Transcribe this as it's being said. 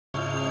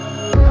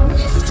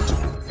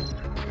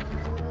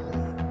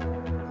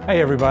Hey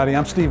everybody,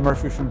 I'm Steve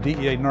Murphy from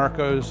DEA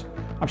Narcos.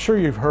 I'm sure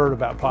you've heard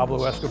about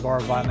Pablo Escobar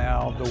by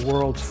now, the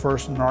world's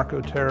first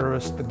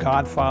narco-terrorist, the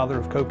godfather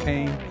of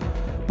cocaine.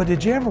 But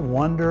did you ever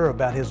wonder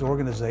about his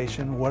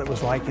organization, what it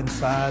was like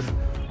inside?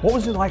 What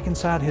was it like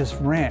inside his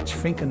ranch,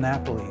 Finca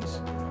Napolis?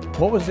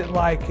 What was it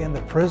like in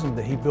the prison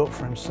that he built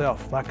for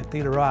himself, La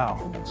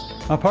Cathedral?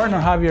 My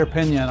partner Javier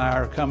Peña and I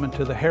are coming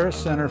to the Harris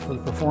Center for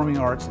the Performing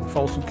Arts in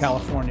Folsom,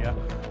 California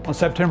on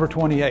September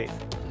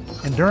 28th.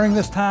 And during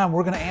this time,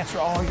 we're going to answer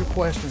all your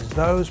questions,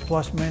 those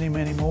plus many,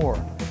 many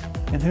more.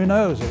 And who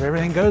knows, if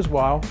everything goes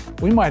well,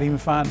 we might even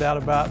find out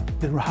about,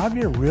 did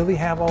Javier really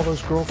have all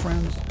those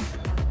girlfriends?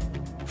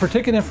 For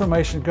ticket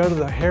information, go to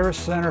the Harris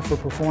Center for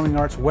Performing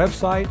Arts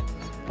website,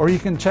 or you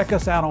can check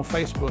us out on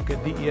Facebook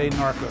at DEA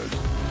Narcos.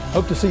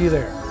 Hope to see you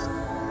there.